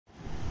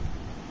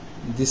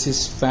This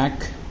is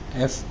FAAC,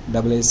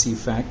 FAAC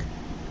FAAC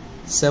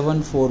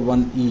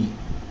 741E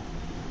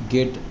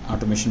gate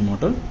automation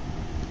motor.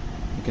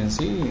 You can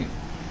see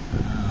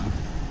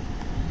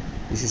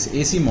this is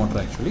AC motor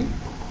actually.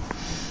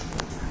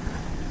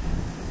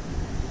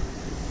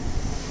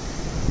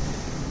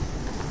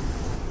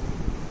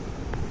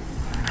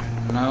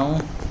 And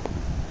now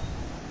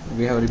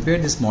we have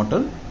repaired this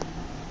motor,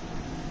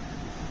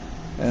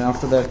 and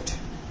after that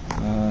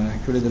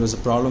actually there was a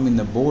problem in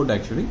the board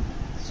actually,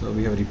 so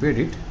we have repaired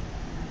it.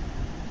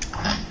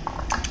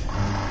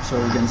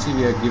 So you can see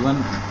we are given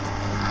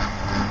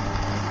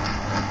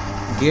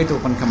gate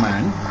open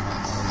command,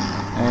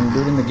 and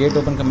during the gate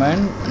open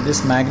command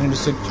this magnetic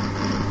switch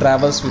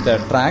travels with a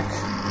track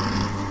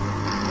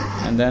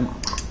and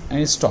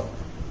it stop,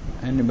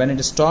 and when it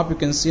is stop you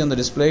can see on the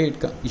display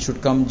it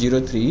should come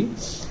 03,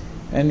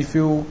 and if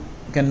you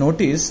can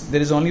notice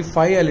there is only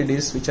 5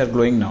 LEDs which are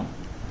glowing now.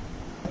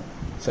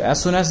 So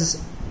as soon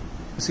as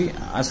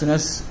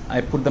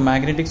I put the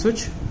magnetic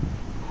switch,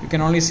 you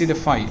can only see the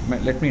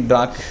 5. Let me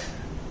dark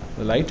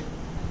the light.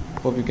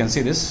 Hope you can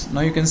see this. Now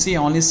you can see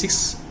only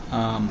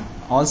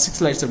all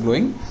 6 lights are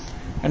glowing,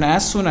 and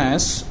as soon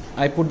as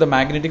I put the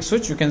magnetic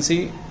switch, you can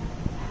see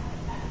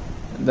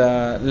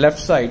the left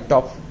side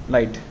top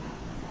light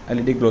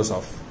LED glows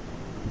off.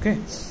 Okay,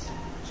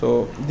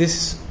 so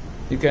this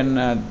you can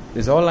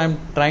this is all I'm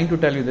trying to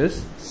tell you.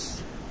 This,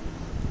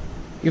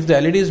 if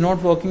the LED is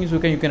not working, so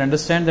you can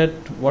understand that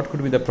what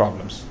could be the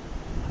problems,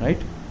 right?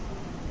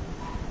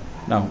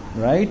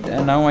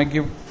 And now I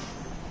give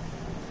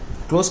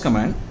close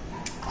command.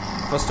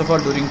 First of all,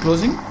 during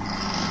closing,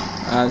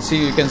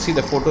 see, you can see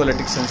the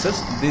photoelectric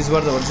sensors. These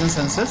were the original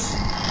sensors,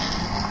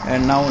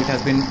 and now it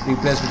has been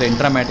replaced with the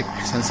Intramatic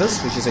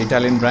sensors, which is an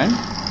Italian brand.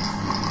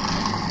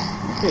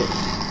 Okay,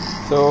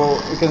 so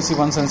you can see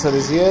one sensor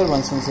is here,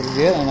 one sensor is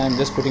here, and I'm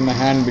just putting my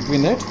hand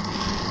between that.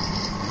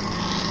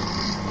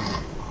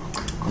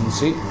 And you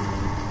see,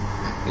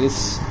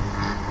 it's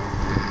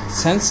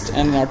sensed,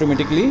 and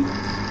automatically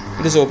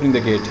it is opening the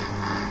gate.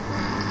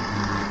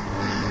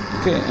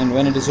 Okay, and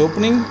when it is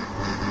opening,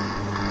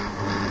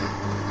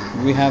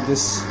 we have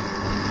this.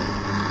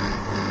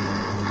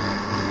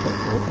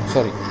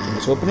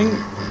 It's opening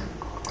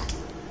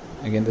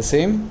again, the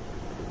same,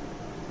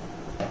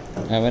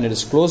 and when it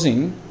is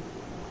closing,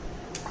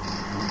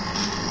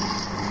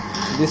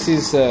 this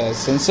is a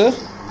sensor,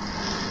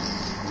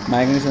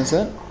 magnetic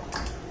sensor,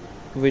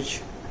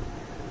 which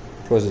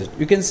closes it.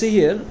 You can see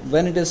here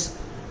when it is.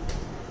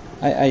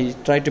 I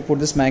tried to put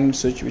this magnetic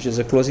switch, which is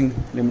a closing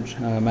limit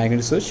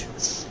magnetic switch.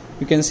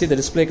 You can see the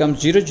display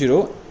comes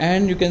 00,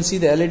 and you can see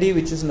the LED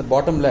which is in the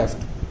bottom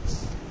left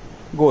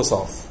goes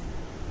off.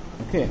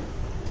 Okay,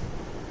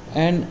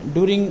 and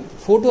during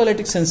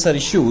photoelectric sensor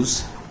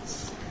issues,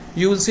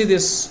 you will see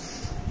this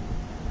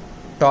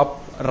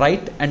top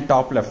right and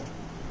top left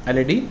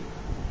LED.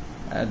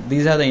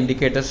 These are the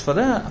indicators for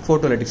the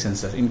photoelectric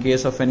sensor. In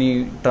case of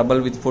any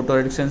trouble with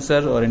photoelectric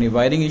sensor or any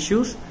wiring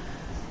issues,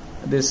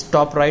 this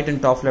top right and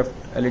top left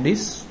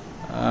LEDs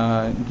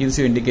gives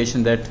you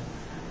indication that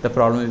the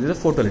problem is with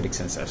the photoelectric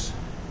sensors.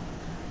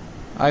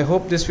 I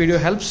hope this video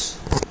helps,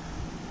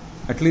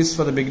 at least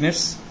for the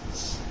beginners.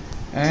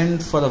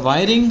 And for the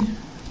wiring,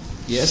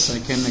 yes, I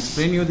can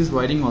explain you this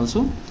wiring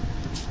also.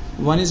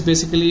 One is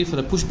basically for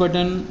the push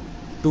button.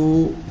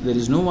 2, there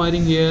is no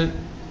wiring here.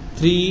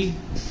 3,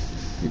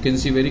 you can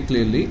see very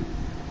clearly.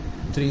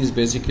 3 is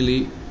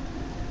basically,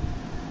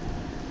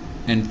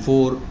 and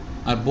 4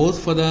 are both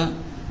for the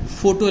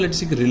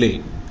photoelectric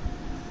relay.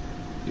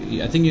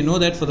 I think you know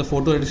that for the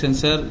photoelectric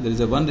sensor there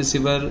is a one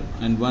receiver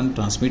and one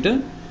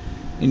transmitter,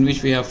 in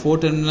which we have 4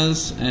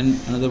 terminals, and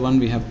another one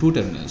we have 2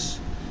 terminals.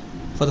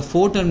 For the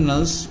 4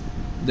 terminals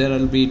there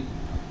will be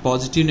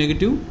positive,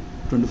 negative,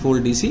 24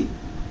 DC,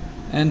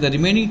 and the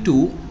remaining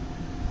 2,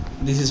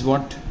 this is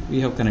what we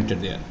have connected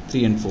there,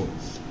 3 and 4.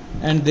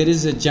 And there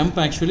is a jump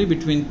actually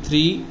between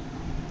 3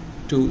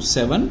 to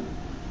 7,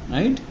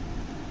 right?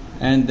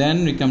 And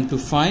then we come to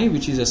 5,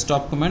 which is a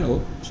stop command.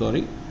 Oh,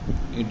 sorry,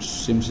 it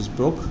seems it's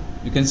broke.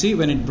 You can see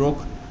when it broke,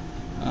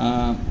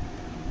 there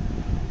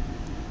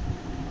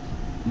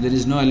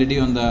is no LED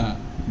on the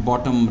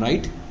bottom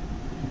right.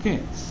 Okay,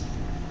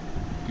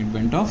 it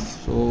went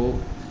off, so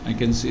I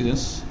can see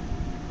this.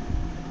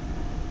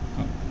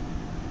 Oh,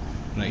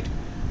 right.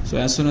 So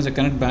as soon as I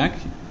connect back,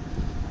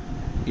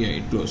 yeah,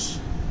 it glows,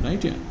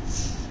 right? Yeah.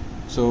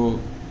 So,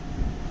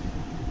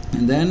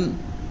 and then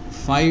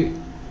 5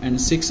 and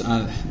 6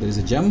 are, there is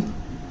a jump,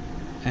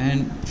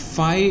 and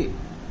 5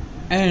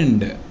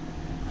 and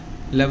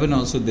 11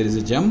 also there is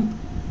a jump.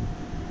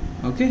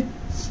 Okay,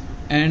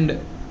 and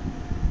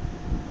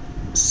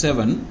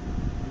 7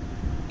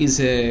 is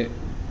a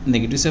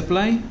negative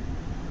supply,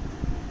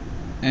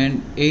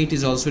 and 8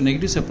 is also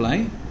negative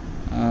supply.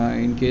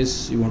 In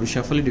case you want to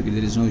shuffle it,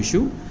 there is no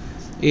issue.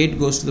 8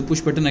 goes to the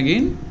push button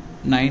again.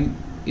 9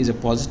 is a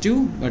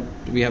positive, but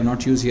we have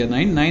not used here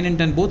 9. 9 and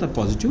 10 both are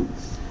positive,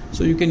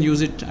 so you can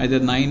use it either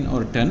 9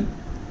 or 10,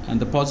 and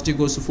the positive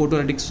goes to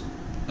photoelectric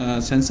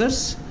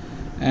sensors,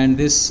 and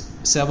this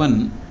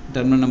 7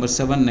 terminal number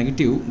 7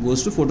 negative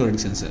goes to photovoltaic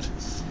sensor,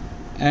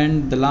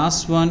 and the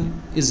last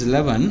one is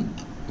 11,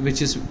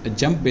 which is a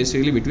jump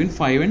basically between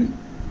 5 and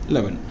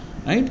 11,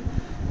 right?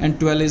 And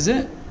 12 is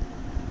a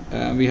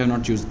we have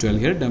not used 12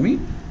 here, dummy.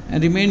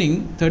 And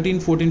remaining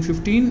 13, 14,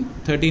 15.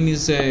 13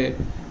 is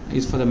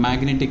for the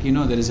magnetic,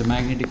 there is a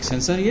magnetic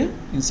sensor here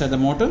inside the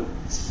motor,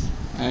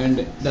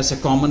 and that's a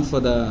common for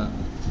the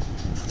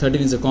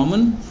 13 is a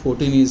common,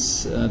 14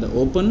 is the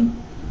open,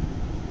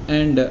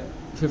 and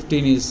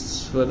 15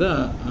 is for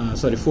the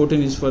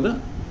 14 is for the,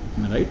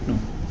 am I right? No,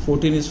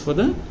 14 is for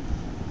the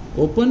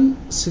open,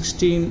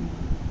 16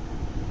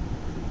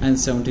 and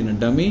 17 a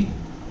dummy.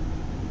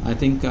 I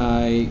think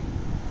I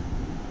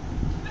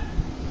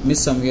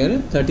missed some here.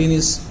 13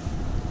 is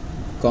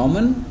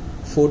common,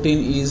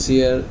 14 is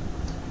here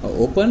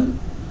open,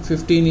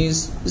 15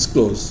 is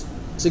closed.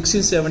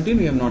 16, 17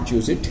 we have not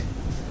used it,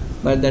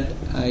 but that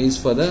is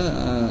for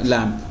the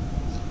lamp.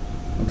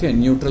 Okay,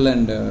 neutral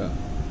and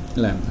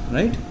lamp,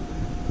 right?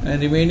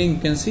 And remaining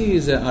you can see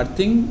is a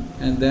earthing,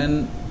 and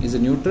then is a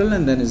neutral,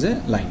 and then is a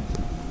line.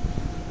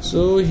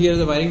 So here are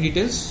the wiring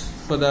details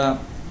for the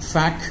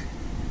FAAC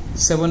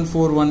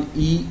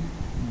 741E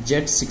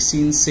Jet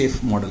 16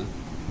 safe model,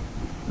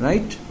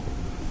 right?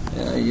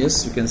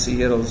 Yes, you can see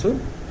here also.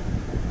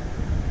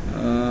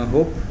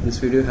 Hope this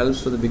video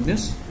helps for the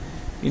beginners.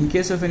 In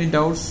case of any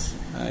doubts,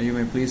 you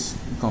may please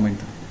comment.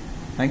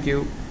 Thank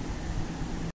you.